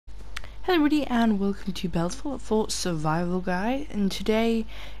Hello everybody and welcome to Belfort Fort Survival Guide, and today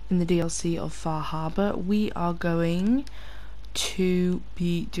in the DLC of Far Harbour we are going to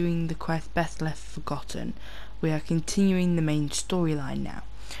be doing the quest Best Left Forgotten. We are continuing the main storyline now.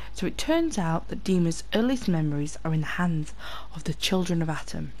 So it turns out that Dima's earliest memories are in the hands of the children of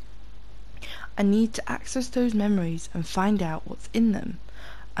Atom. I need to access those memories and find out what's in them,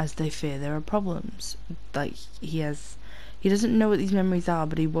 as they fear there are problems. Like, he doesn't know what these memories are,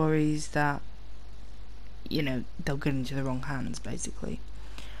 but he worries that, they'll get into the wrong hands, basically.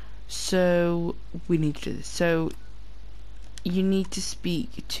 So, we need to do this. So, you need to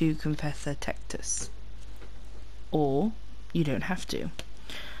speak to Confessor Tectus. Or, you don't have to.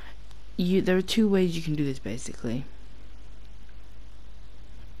 There are two ways you can do this, basically.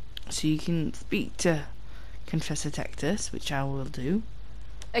 So you can speak to Confessor Tectus, which I will do.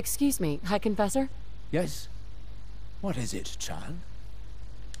 Excuse me, High Confessor? Yes? What is it, child?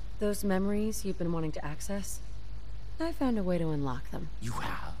 Those memories you've been wanting to access? I found a way to unlock them. You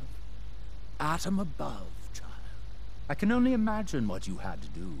have? Atom above, child. I can only imagine what you had to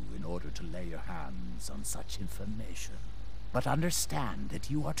do in order to lay your hands on such information. But understand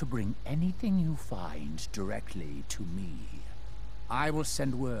that you are to bring anything you find directly to me. I will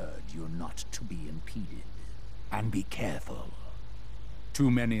send word you're not to be impeded. And be careful. Too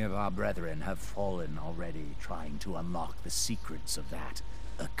many of our brethren have fallen already trying to unlock the secrets of that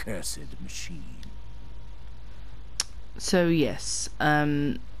accursed machine. So yes,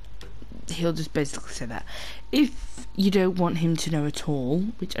 he'll just basically say that. If you don't want him to know at all,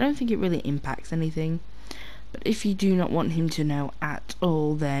 which I don't think it really impacts anything, but if you do not want him to know at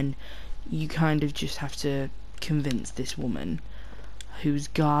all, then you kind of just have to convince this woman who's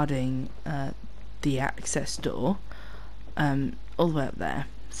guarding the access door, all the way up there.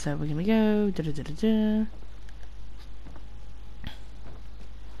 So we're gonna go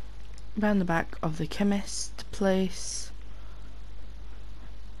around the back of the chemist place,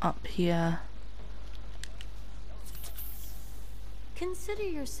 up here. Consider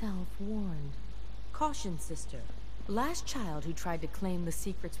yourself warned. Caution, sister. Last child who tried to claim the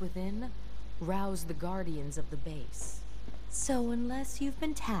secrets within roused the guardians of the base. So unless you've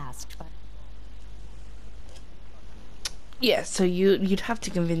been tasked by... Yeah, so you'd have to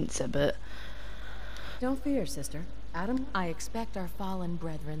convince her, but... Don't fear, sister. Adam, I expect our fallen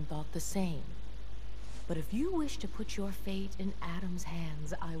brethren thought the same. But if you wish to put your fate in Adam's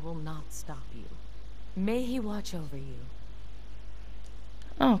hands, I will not stop you. May he watch over you.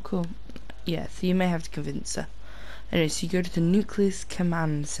 Oh, cool. Yeah, so you may have to convince her. Anyway, so you go to the Nucleus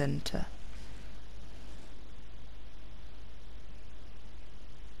Command Center.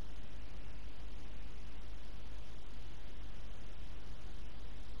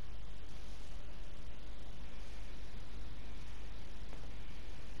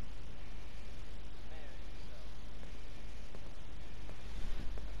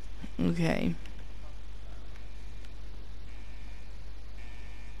 Okay.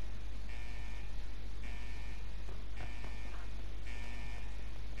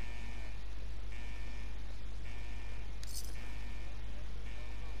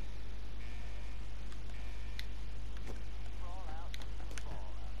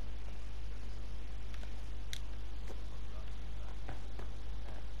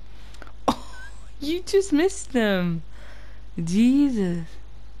 You just missed them. Jesus.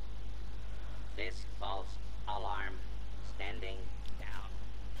 This false alarm. Standing down.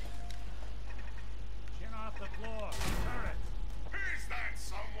 Chin off the floor. Turret. Is that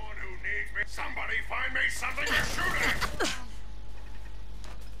someone who needs me? Somebody find me something to shoot at!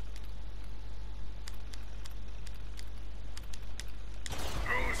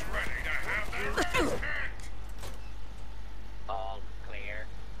 Who's ready to have their ass kicked? All clear.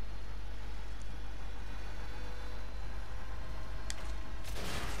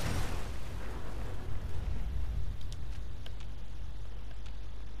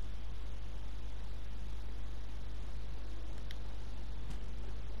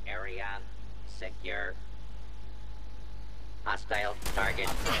 Area secure. Hostile target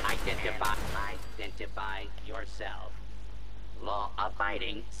identify. Identify yourself.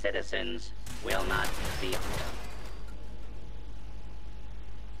 Law-abiding citizens will not be.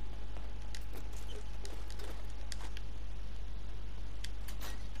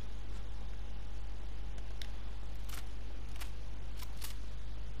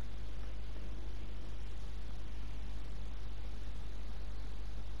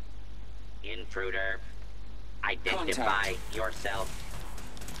 Intruder, identify yourself.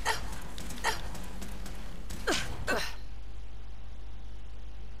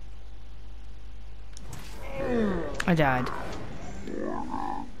 I died.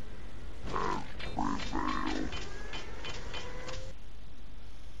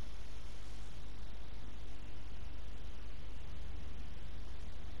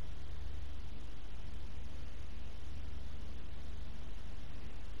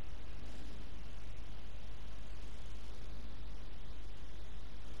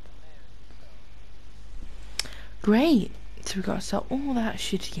 Great. So we gotta start all that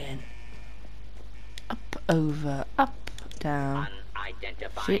shit again. Up, over, up, down.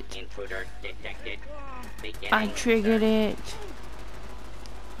 Unidentified Shit. intruder detected. Beginning I triggered it.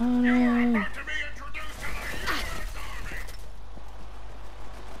 Oh no. About to be introduced to the U.S. Army.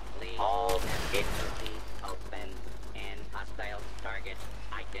 Please hold it open and hostile target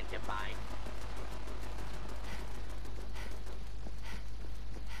identified.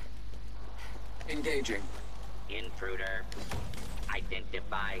 Engaging. Intruder.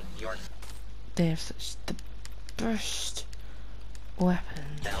 Identify yourself. They have such the best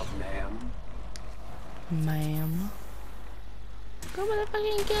weapons, Ma'am. ma'am. Go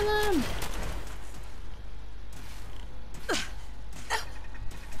motherfucking kill him!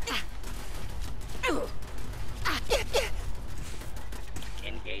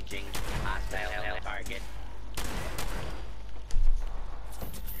 Engaging hostile target.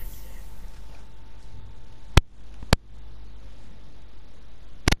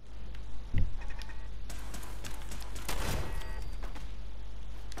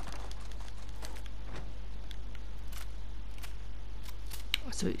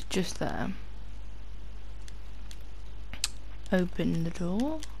 So it's just there. Open the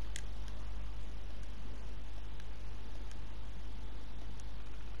door.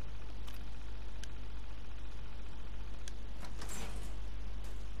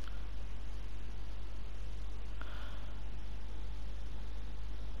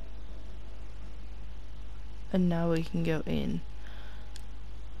 And now we can go in.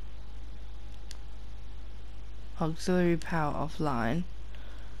 Auxiliary power offline.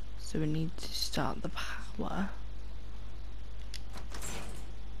 So we need to start the power.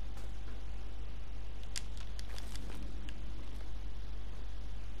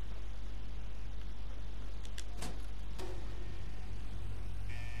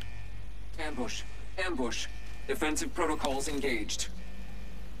 Ambush. Ambush. Defensive protocols engaged.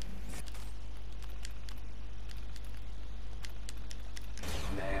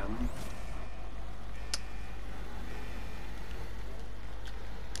 Ma'am.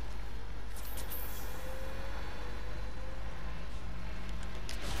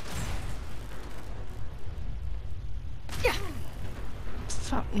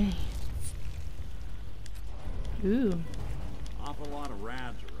 Fuck me. Ooh. Awful lot of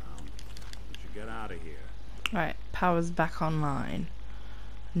rads around. We should get out of here. Right, power's back online.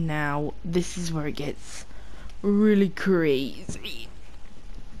 Now, this is where it gets really crazy.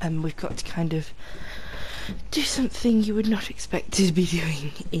 And we've got to kind of do something you would not expect to be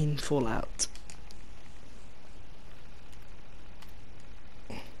doing in Fallout.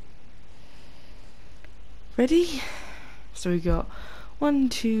 Ready? So we got 1,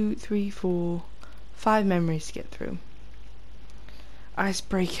 2, 3, 4, 5 memories to get through.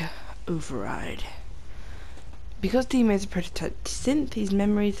 Icebreaker override. Because DMA is a prototype synth, these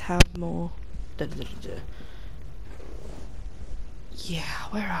memories have more. Yeah,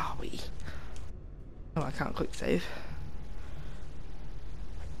 where are we? Oh, I can't quick save.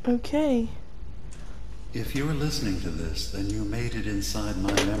 Okay. If you're listening to this, then you made it inside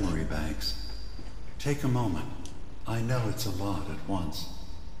my memory banks. Take a moment. I know it's a lot at once.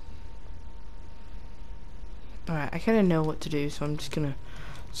 Alright, I kind of know what to do, so I'm just gonna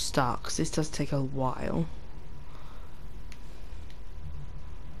start, because this does take a while.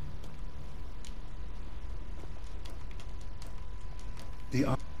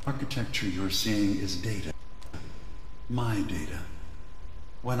 The architecture you're seeing is data. My data.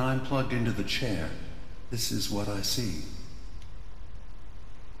 When I'm plugged into the chair, this is what I see.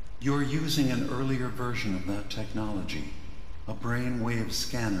 You're using an earlier version of that technology, a brainwave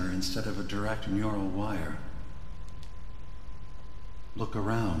scanner instead of a direct neural wire. Look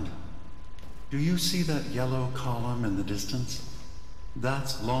around. Do you see that yellow column in the distance?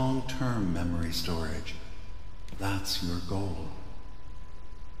 That's long-term memory storage. That's your goal.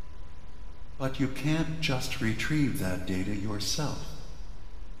 But you can't just retrieve that data yourself.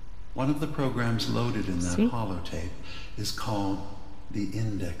 One of the programs loaded in that holotape is called the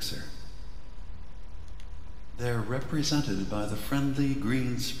indexer. They're represented by the friendly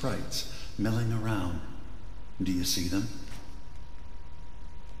green sprites milling around. Do you see them?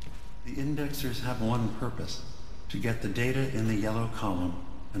 The indexers have one purpose: to get the data in the yellow column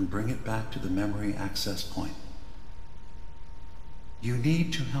and bring it back to the memory access point. You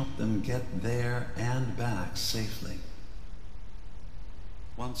need to help them get there and back safely.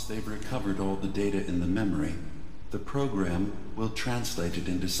 Once they've recovered all the data in the memory, the program will translate it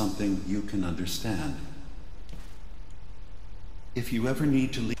into something you can understand. If you ever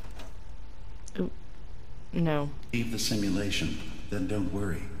need to leave the simulation, then don't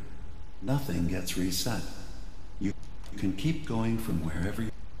worry. Nothing gets reset. can keep going from wherever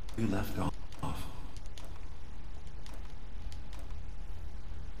you left off.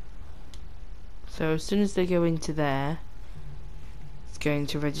 So as soon as they go into there, it's going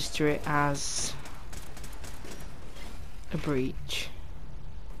to register it as a breach.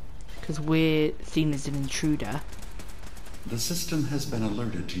 Because we're seen as an intruder. The system has been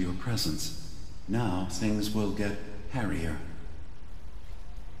alerted to your presence. Now things will get hairier.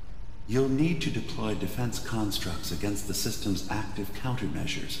 You'll need to deploy defense constructs against the system's active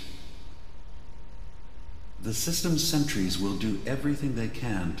countermeasures. The system's sentries will do everything they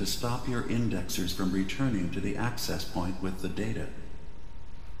can to stop your indexers from returning to the access point with the data.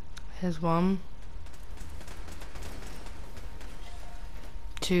 Here's 1,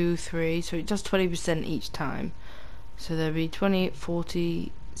 2, 3, so it does 20% each time. So there'll be 20,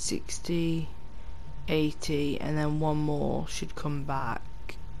 40, 60, 80, and then one more should come back.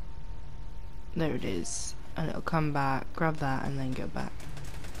 There it is. And it'll come back, grab that, and then go back.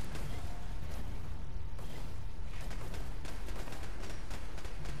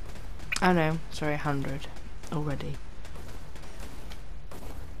 Oh no, sorry, 100 already.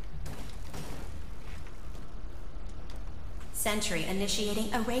 Sentry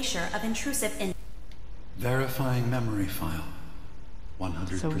initiating erasure of intrusive Verifying memory file.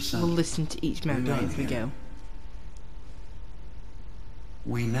 100%. So we'll listen to each memory as we go.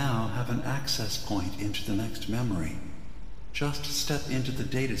 We now have an access point into the next memory. Just step into the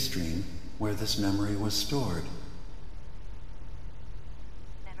data stream where this memory was stored.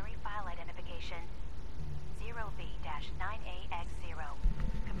 memory file identification 0V-9AX0.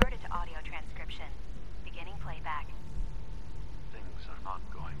 Converted to audio transcription. Beginning playback. Things are not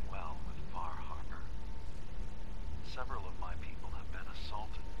going well with Far Harbor. Several of my people have been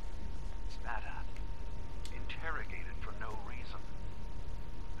assaulted, spat at, interrogated for no reason.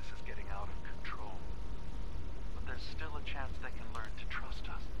 This is getting out of control. But there's still a chance they can learn to trust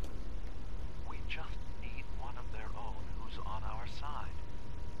us. We just need one of their own who's on our side.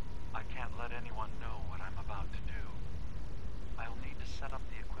 I can't let anyone know what I'm about to do. I'll need to set up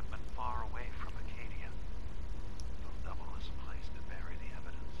the equipment far away from Acadia. They'll double this place to bury the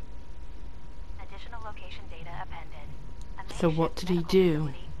evidence. Additional location data appended. A So what makeshift did he medical do?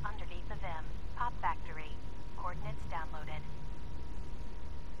 facility underneath the VIM. Pop factory. Coordinates downloaded.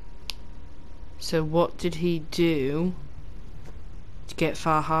 So what did he do to get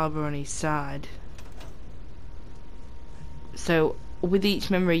Far Harbour on his side? So with each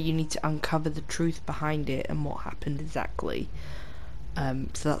memory you need to uncover the truth behind it and what happened exactly.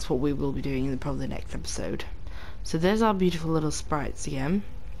 So that's what we will be doing in probably the next episode. So there's our beautiful little sprites again.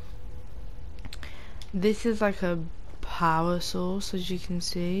 This is like a power source, as you can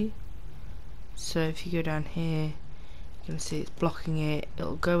see. So if you go down here, you can see it's blocking it.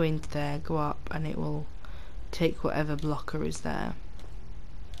 It'll go into there, go up, and it will take whatever blocker is there.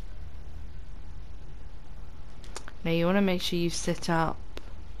 Now you want to make sure you set up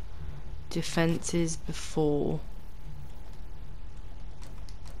defenses before.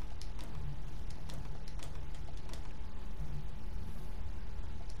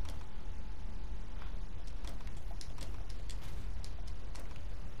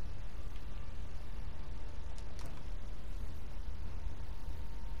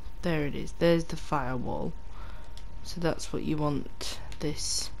 There it is, there's the firewall. So that's what you want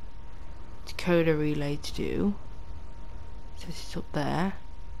this decoder relay to do. Set it up there.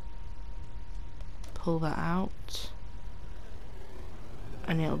 Pull that out.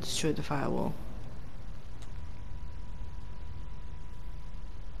 And it'll destroy the firewall.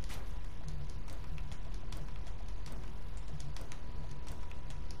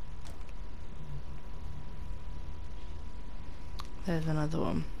 There's another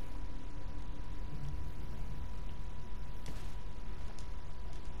one.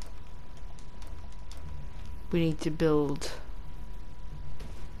 We need to build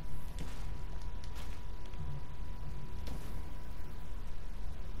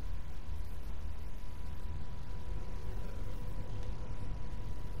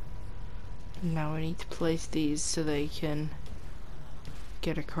now we need to place these so they can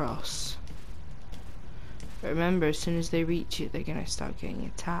get across. But remember, as soon as they reach it, they're gonna start getting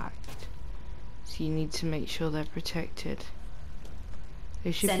attacked. So you need to make sure they're protected.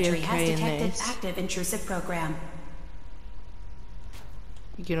 They should Sentry be has okay in detected this. active intrusive program.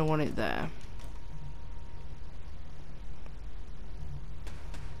 You're gonna want it there.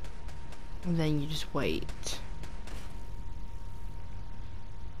 And then you just wait.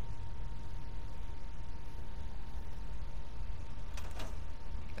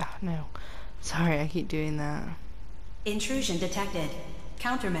 Ah, no. Sorry, I keep doing that. Intrusion detected.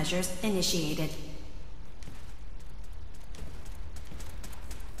 Countermeasures initiated.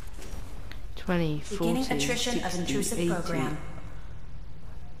 20, 40, Beginning attrition 60, of intrusive 80. program.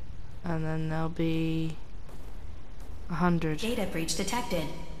 And then there'll be 100. Data breach detected.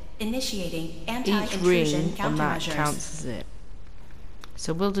 Initiating Each anti-intrusion ring on that countermeasures. counts as it.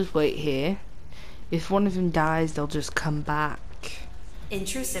 So we'll just wait here. If one of them dies, they'll just come back.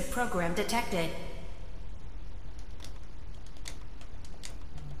 Intrusive program detected.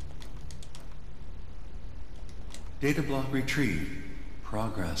 Data block retrieved.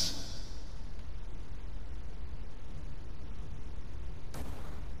 Progress.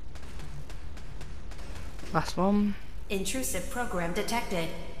 Last one. Intrusive program detected.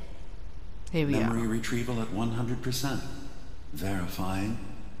 Here we Memory are. retrieval at 100%. Verifying.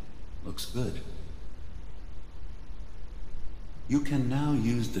 Looks good. You can now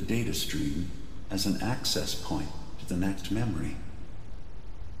use the data stream as an access point to the next memory.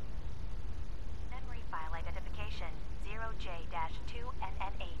 Memory file identification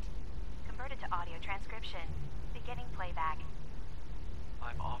 0J-2NN8. Converted to audio transcription. Beginning playback.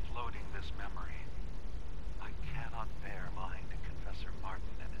 I'm offloading this memory. I cannot bear lying to Confessor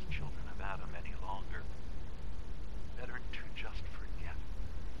Martin and his children of Adam any longer. Better to just forget.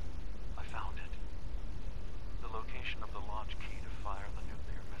 I found it. The location of the launch key to fire the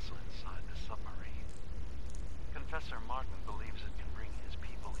nuclear missile inside the submarine. Confessor Martin believes it can bring his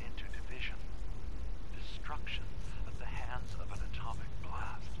people into division, destruction at the hands of an atomic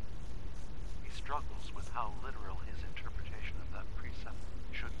blast. He struggles with how literal his interpretation of that precept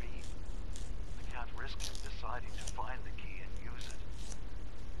should be. I can't risk him deciding to find the key and use it.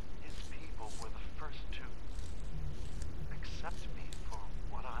 His people were the first to accept me for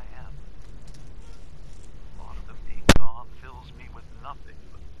what I am. The thought of them being gone fills me with nothing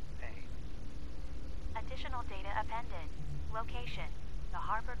but pain. Additional data appended. Location: the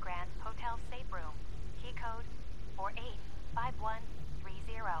Harbour Grand Hotel stateroom. Key code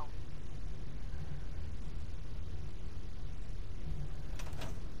 485130.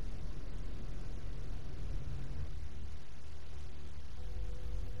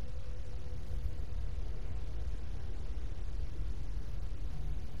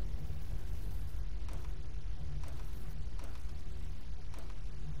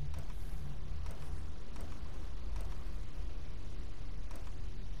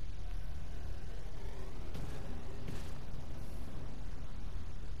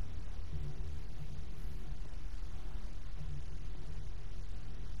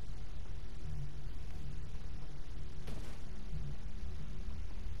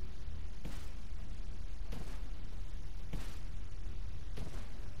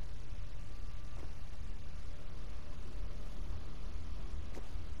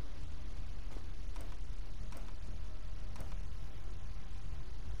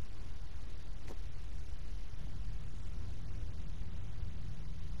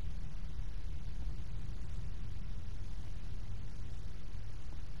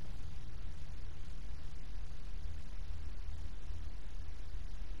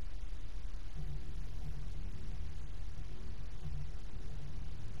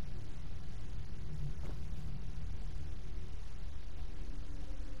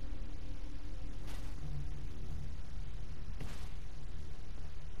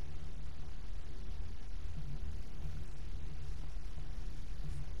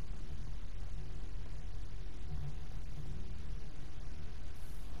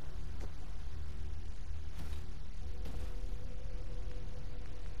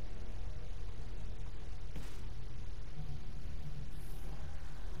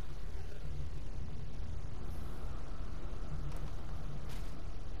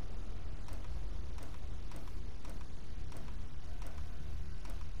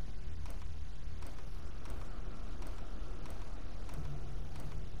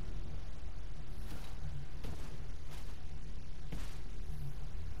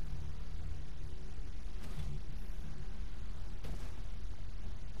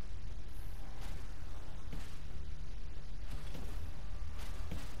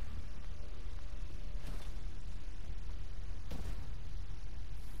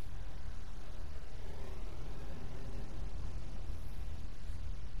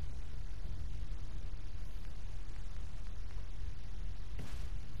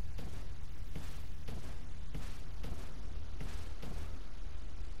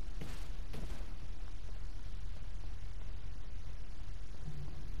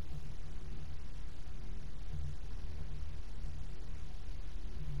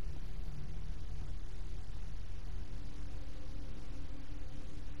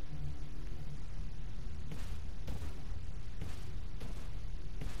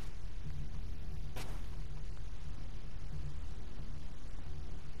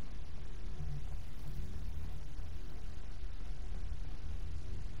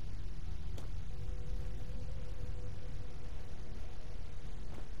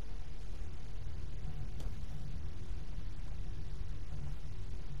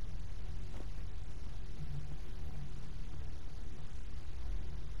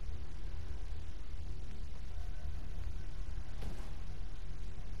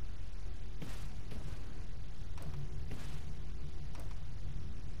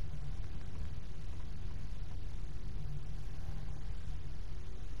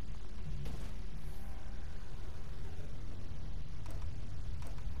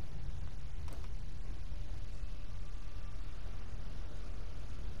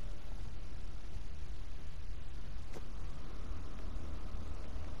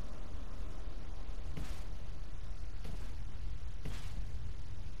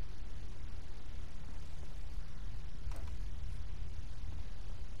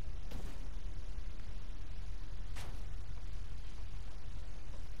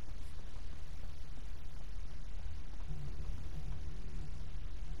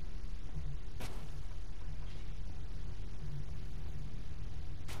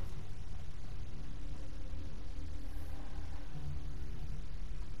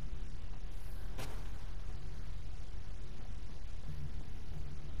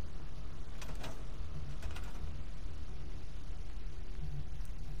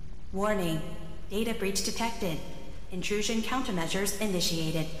 Warning. Data breach detected. Intrusion countermeasures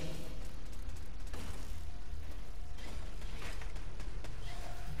initiated.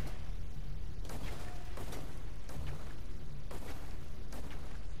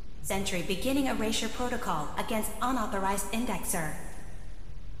 Sentry beginning erasure protocol against unauthorized indexer.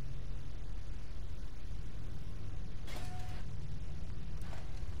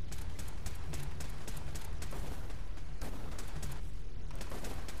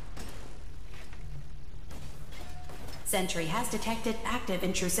 Sentry has detected active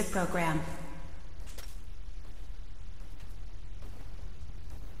intrusive program.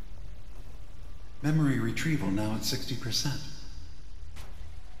 Memory retrieval now at 60%.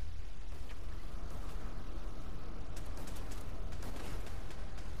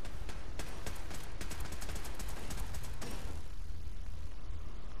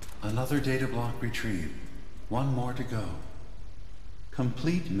 Another data block retrieved. One more to go.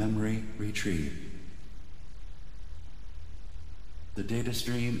 Complete memory retrieved. The data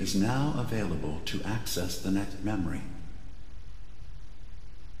stream is now available to access the next memory.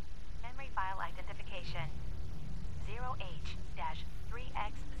 Memory file identification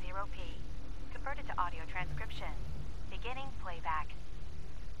 0H-3X0P. Converted to audio transcription. Beginning playback.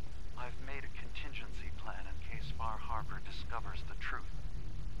 I've made a contingency plan in case Far Harbor discovers the truth,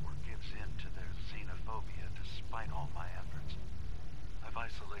 or gives in to their xenophobia despite all my efforts. I've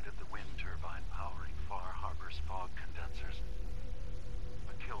isolated the wind turbine powering Far Harbor's fog condensers.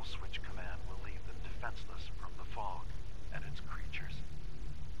 A kill switch command will leave them defenseless from the fog and its creatures.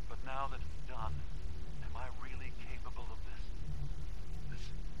 But now that it's done, am I really capable of this? This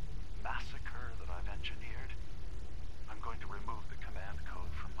massacre that I've engineered? I'm going to remove the command code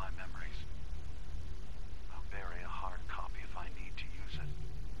from my memories. I'll bury a hard copy if I need to use it.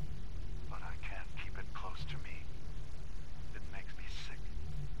 But I can't keep it close to me. It makes me sick.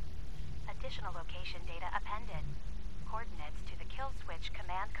 Additional location data appended. Coordinates to the kill switch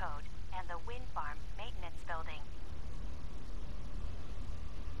command code and the wind farm maintenance building.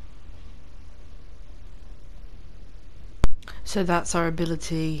 So that's our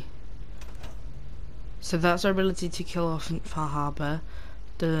ability. So that's our ability to kill off Far Harbour.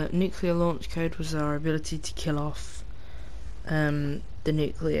 The nuclear launch code was our ability to kill off the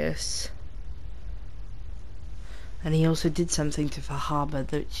nucleus. And he also did something to Far Harbour,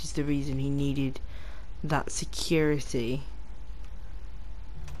 which is the reason he needed that security.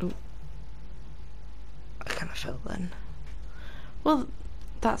 Ooh. I kind of fell then. Well,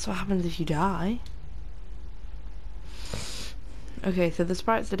 that's what happens if you die. Okay, so the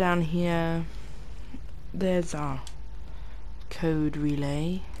sprites are down here. There's our code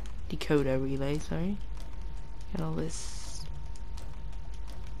relay. Decoder relay, sorry. Get all this.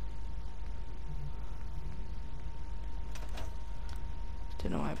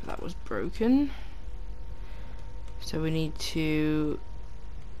 Don't know why, but that was broken. So we need to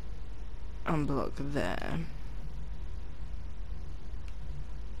unblock there.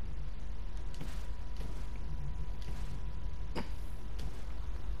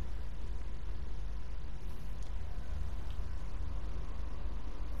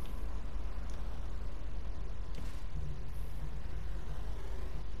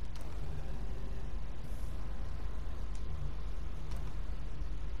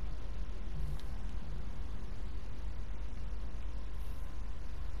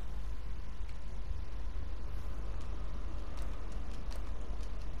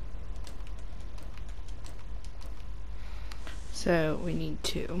 So we need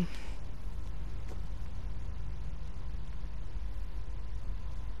to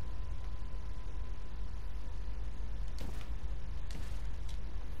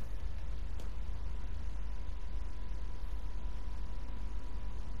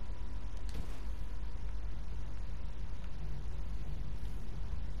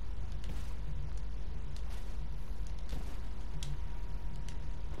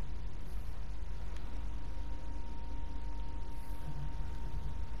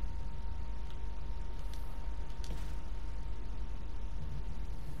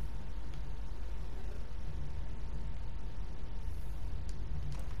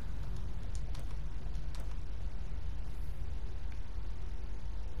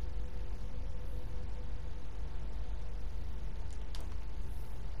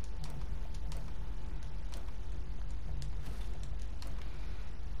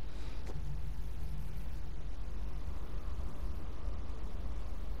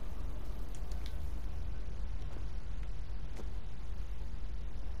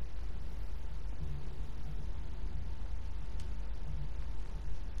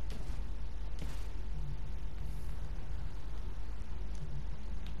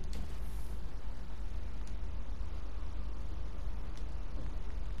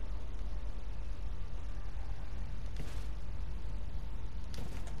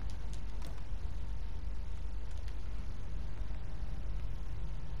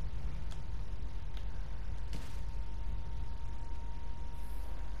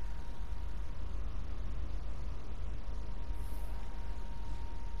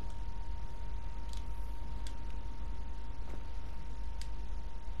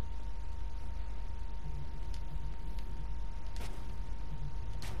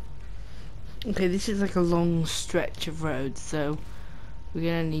Okay, this is like a long stretch of road, so we're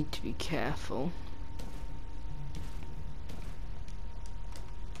gonna need to be careful.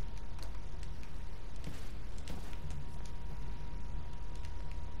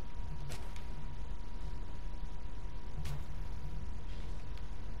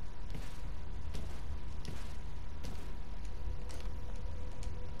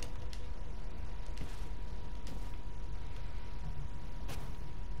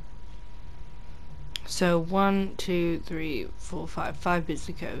 So 1, 2, 3, 4, 5 bits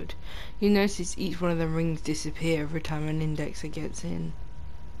of code. You notice each one of the rings disappear every time an indexer gets in.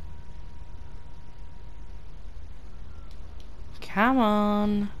 Come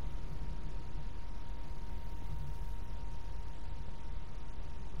on.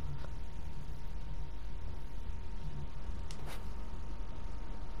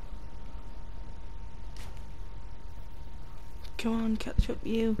 Come on, catch up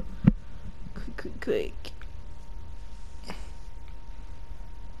you. Quick, quick, quick.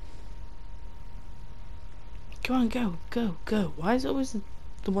 Come on, go, go, go. Why is it always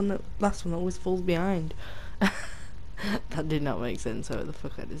the last one that always falls behind? That did not make sense, what the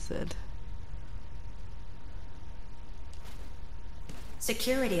fuck I just said.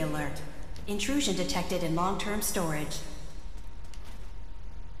 Security alert. Intrusion detected in long-term storage.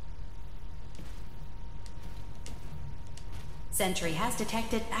 Sentry has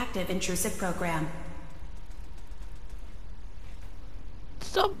detected active intrusive program.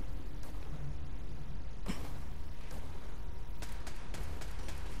 Stop.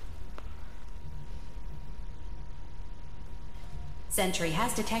 Sentry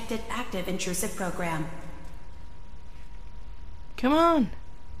has detected active intrusive program. Come on.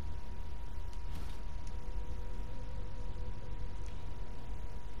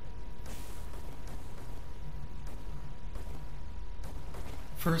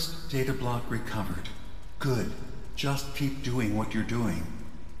 First data block recovered. Good. Just keep doing what you're doing.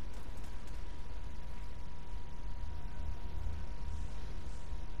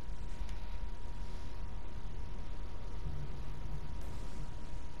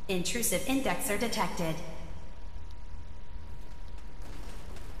 Intrusive indexer detected.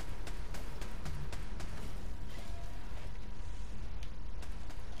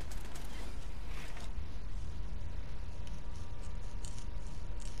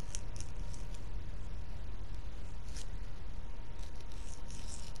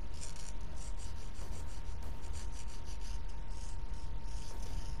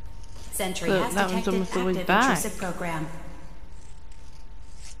 Sentry Look, has that one's detected almost always active back. intrusive program.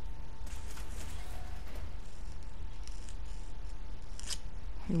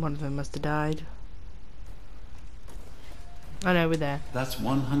 One of them must have died. Oh no, we're there. That's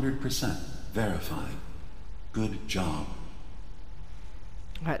 100% verified. Good job.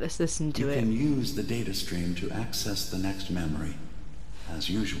 Right, let's listen to You it. can use the data stream to access the next memory, as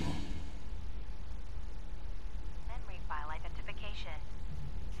usual. Memory file identification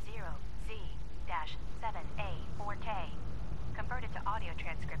 0Z-7A4K. Converted to audio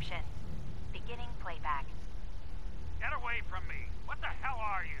transcription. Beginning playback. Get away from me! What the hell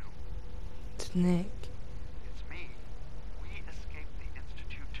are you? It's Nick. It's me. We escaped the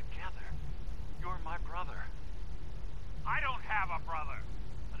Institute together. You're my brother. I don't have a brother.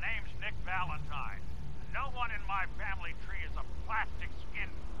 The name's Nick Valentine. And no one in my family tree is a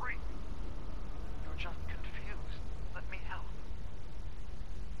plastic-skinned freak. You're just confused. Let me help.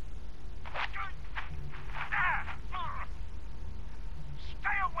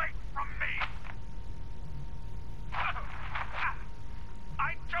 Stay away from me!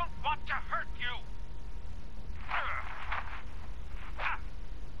 I don't want to hurt you!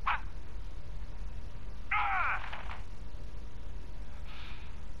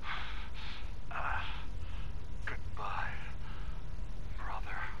 Goodbye,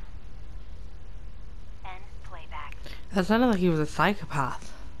 brother. End playback. That sounded like he was a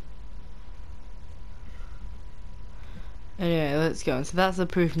psychopath. Anyway, let's go on. So that's the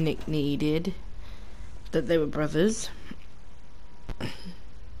proof Nick needed that they were brothers.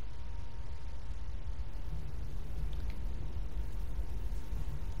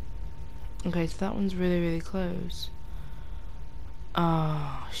 Okay, so that one's really, really close.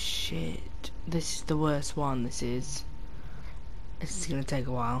 Oh, shit. This is the worst one, this is. This is gonna take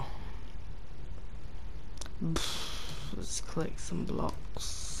a while. Let's click some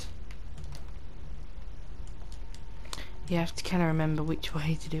blocks. You have to kind of remember which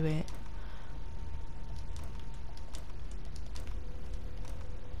way to do it.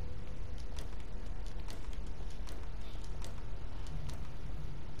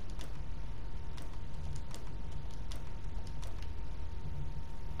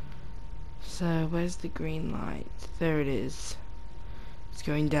 So where's the green light? There it is. It's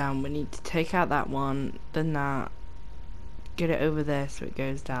going down. We need to take out that one, then that. Get it over there so it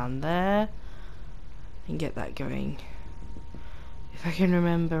goes down there. And get that going. If I can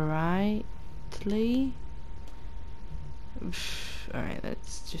remember rightly. Alright,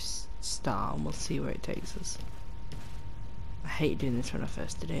 let's just start and we'll see where it takes us. I hate doing this when I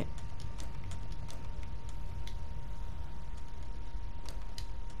first did it.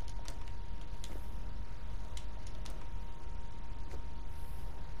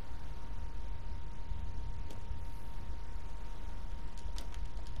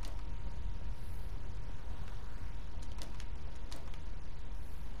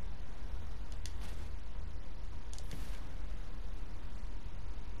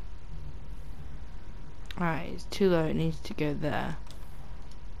 Alright, it's too low, it needs to go there.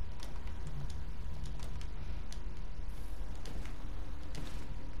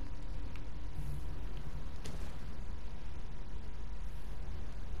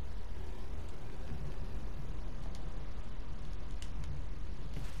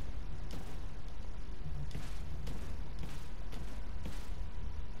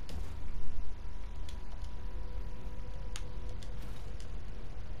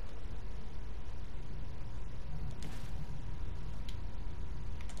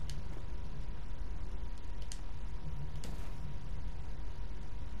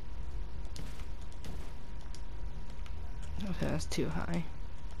 Okay, that's too high.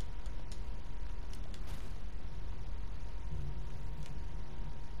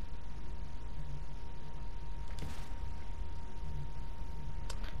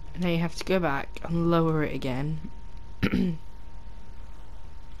 And now you have to go back and lower it again.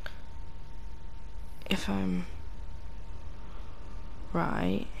 If I'm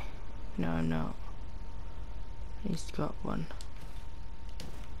right. No, I'm not. He's got one.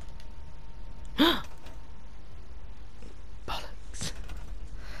 Bollocks.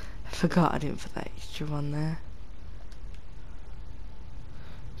 I forgot I didn't put that extra one there.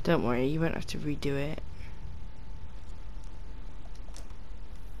 Don't worry, you won't have to redo it.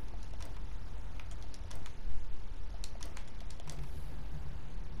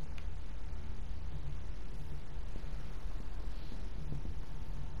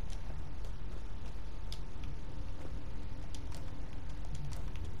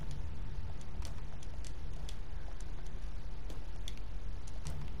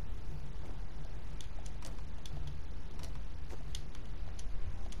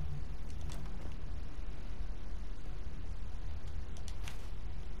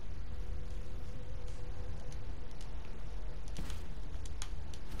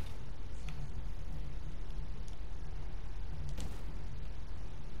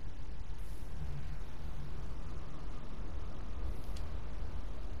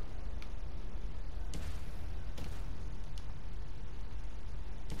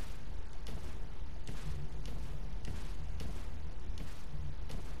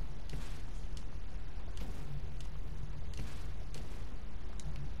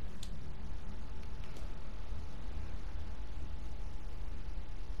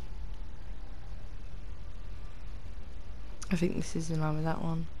 I think this is in line with that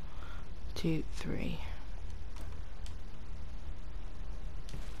one. 2, 3.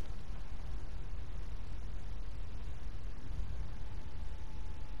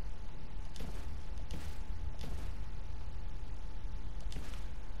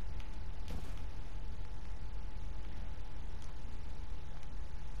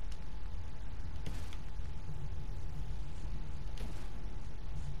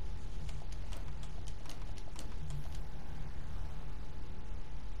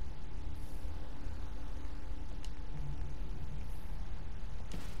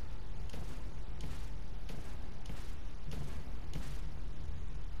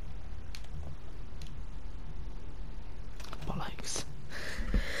 Bollocks.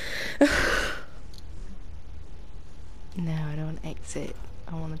 No, I don't want to exit.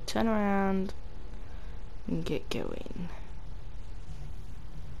 I want to turn around and get going.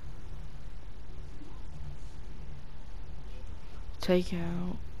 Take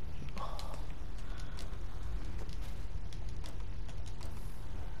out.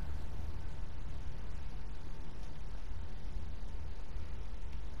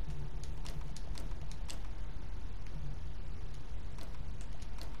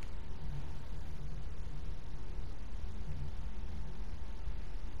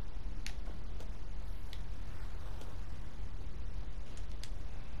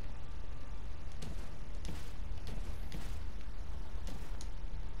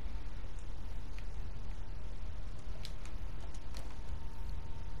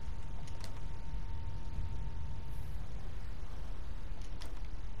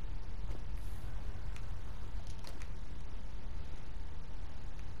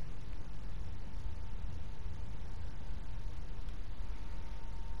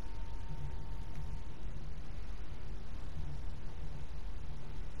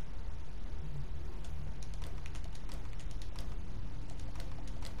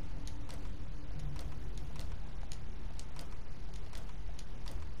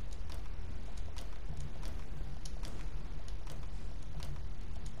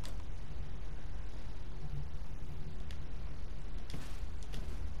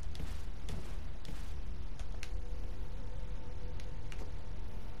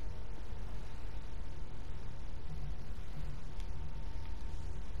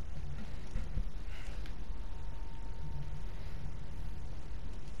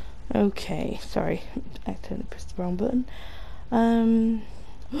 Okay, sorry, I accidentally pressed the wrong button.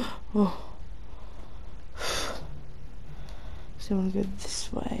 Oh. So I want to go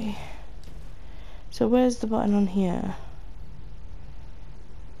this way. So where's the button on here?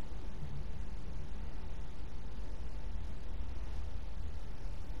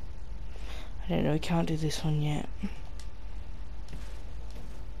 I don't know, we can't do this one yet.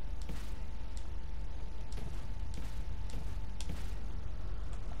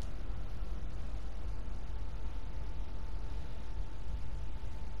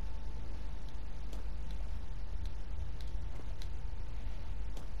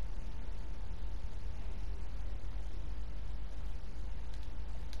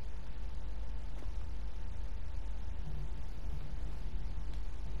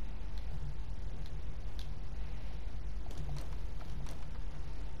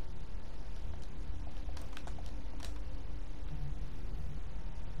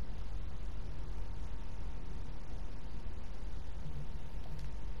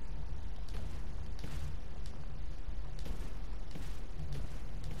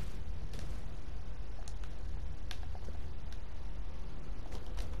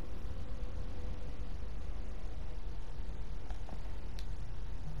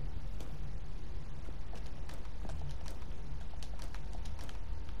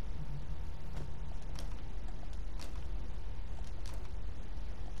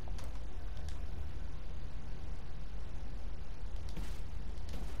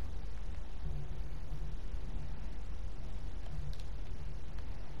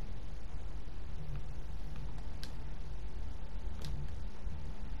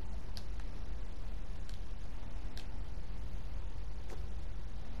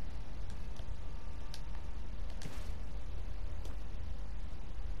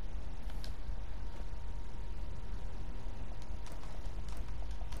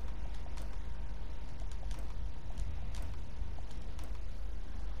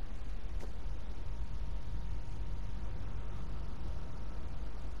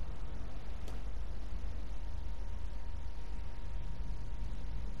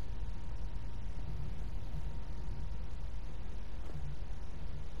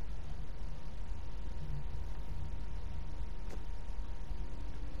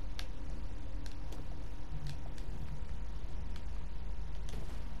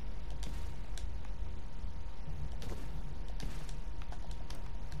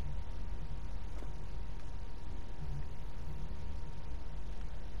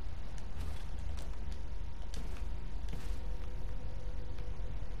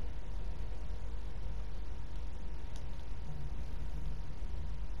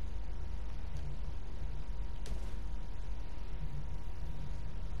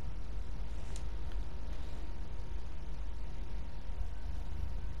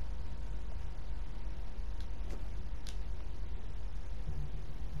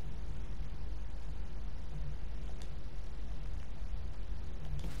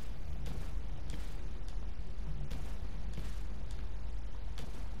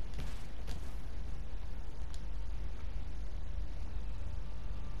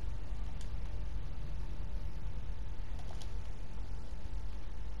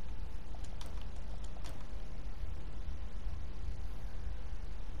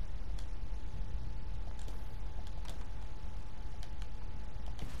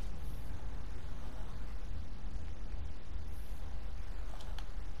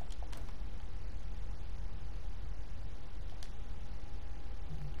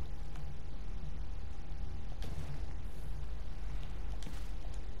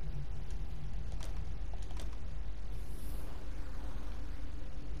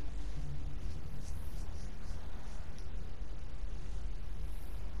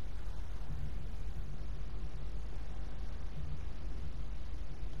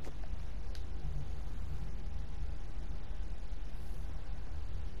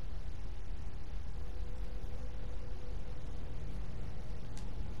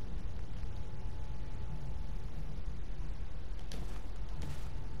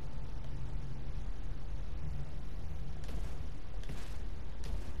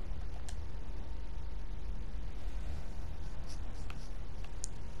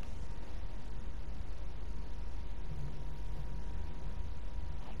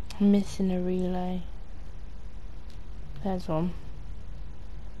 Missing a relay. There's one.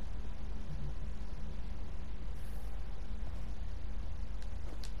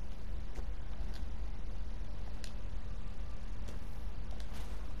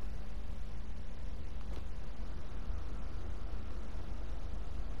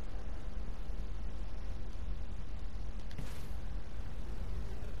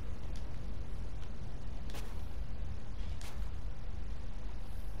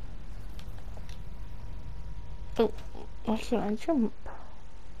 Oh, why can't I jump?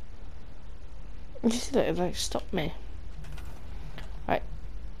 You see that it like stopped me. Right.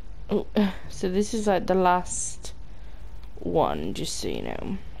 Oh, so this is like the last one, just so you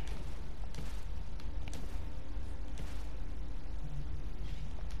know.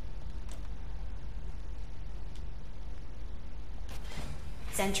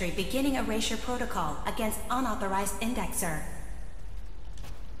 Sentry beginning erasure protocol against unauthorized indexer.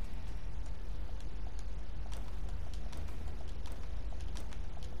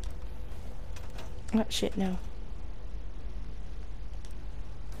 Oh shit, no.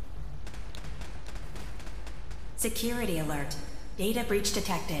 Security alert. Data breach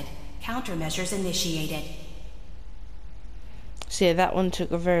detected. Countermeasures initiated. So yeah, that one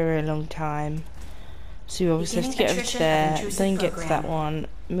took a very, very long time. So you obviously have to get over to there, then get to that one,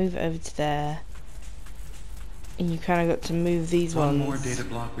 move it over to there, and you kind of got to move these One ones more data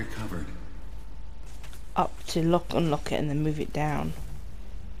block recovered. up to unlock it, and then move it down.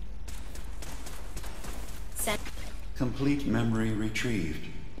 Complete memory retrieved.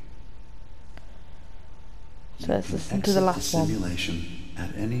 So let's listen to the last one. Simulation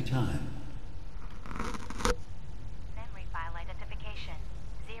at any time. Memory file identification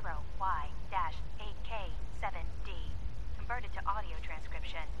 0Y-8K7D. Converted to audio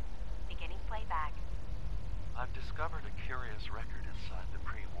transcription. Beginning playback. I've discovered a curious record inside the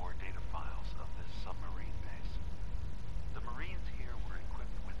pre-war data files of this submarine base. The Marines here were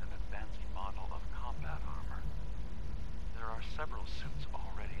equipped with an advanced model of combat armor. There are several suits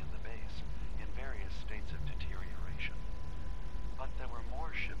already in the base, in various states of deterioration. But there were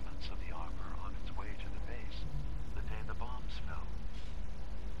more shipments of the armor on its way to the base the day the bombs fell.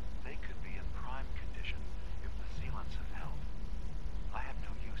 They could be in prime condition if the sealants have held. I have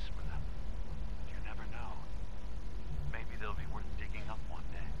no use for them. You never know. Maybe they'll be worth digging up one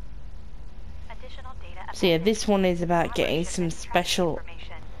day. Additional data. So yeah, this one is about getting some special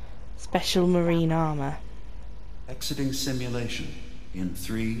marine armor. Exiting simulation in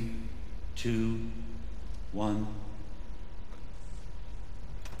 3, 2, 1.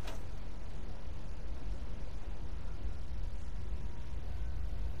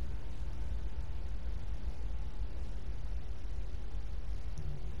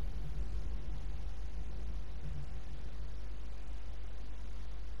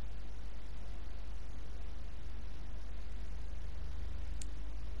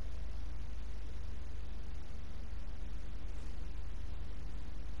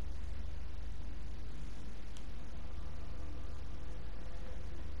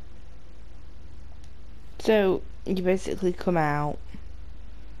 So you basically come out,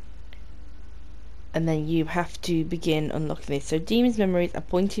 and then you have to begin unlocking this. So Demon's memories are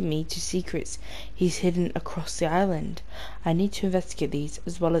pointing me to secrets he's hidden across the island. I need to investigate these,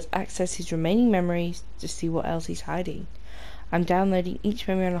 as well as access his remaining memories to see what else he's hiding. I'm downloading each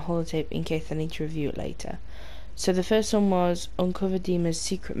memory on a holotape in case I need to review it later. So the first one was Uncover Dima's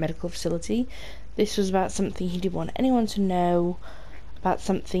secret medical facility. This was about something he didn't want anyone to know, about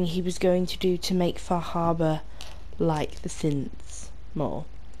something he was going to do to make Far Harbour like the synths more.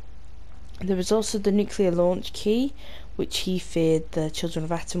 There was also the nuclear launch key, which he feared the children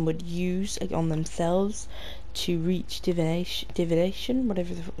of Atom would use on themselves to reach divination,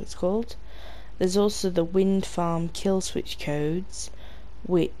 whatever it's called. There's also the wind farm kill switch codes,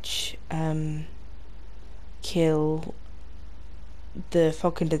 which kill the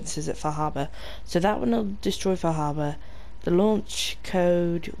fog condensers at Far Harbour. So that one will destroy Far Harbour. The launch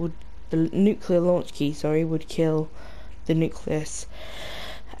code would, the nuclear launch key, sorry, would kill the nucleus.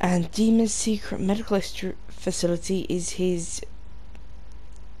 And Demon's secret medical facility is his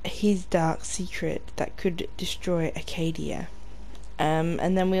dark secret that could destroy Acadia.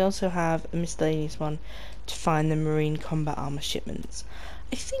 And then we also have a miscellaneous one to find the marine combat armor shipments.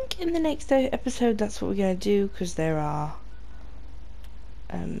 I think in the next episode that's what we're going to do, because there are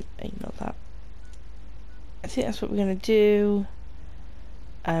ignore that. I think that's what we're going to do.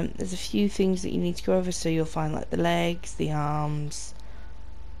 There's a few things that you need to go over, so you'll find like the legs, the arms,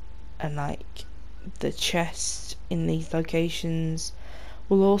 and like the chest in these locations.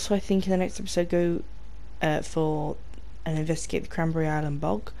 We'll also, I think, in the next episode go for and investigate the Cranberry Island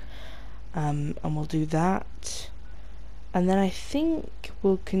bog, and we'll do that. And then I think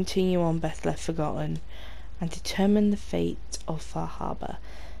we'll continue on Best Left Forgotten and determine the fate of Far Harbour.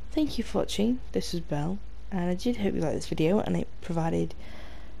 Thank you for watching. This was Belle, and I did hope you liked this video and it provided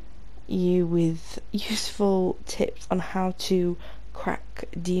you with useful tips on how to crack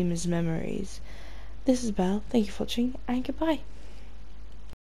Dima's memories. This is Belle. Thank you for watching, and goodbye.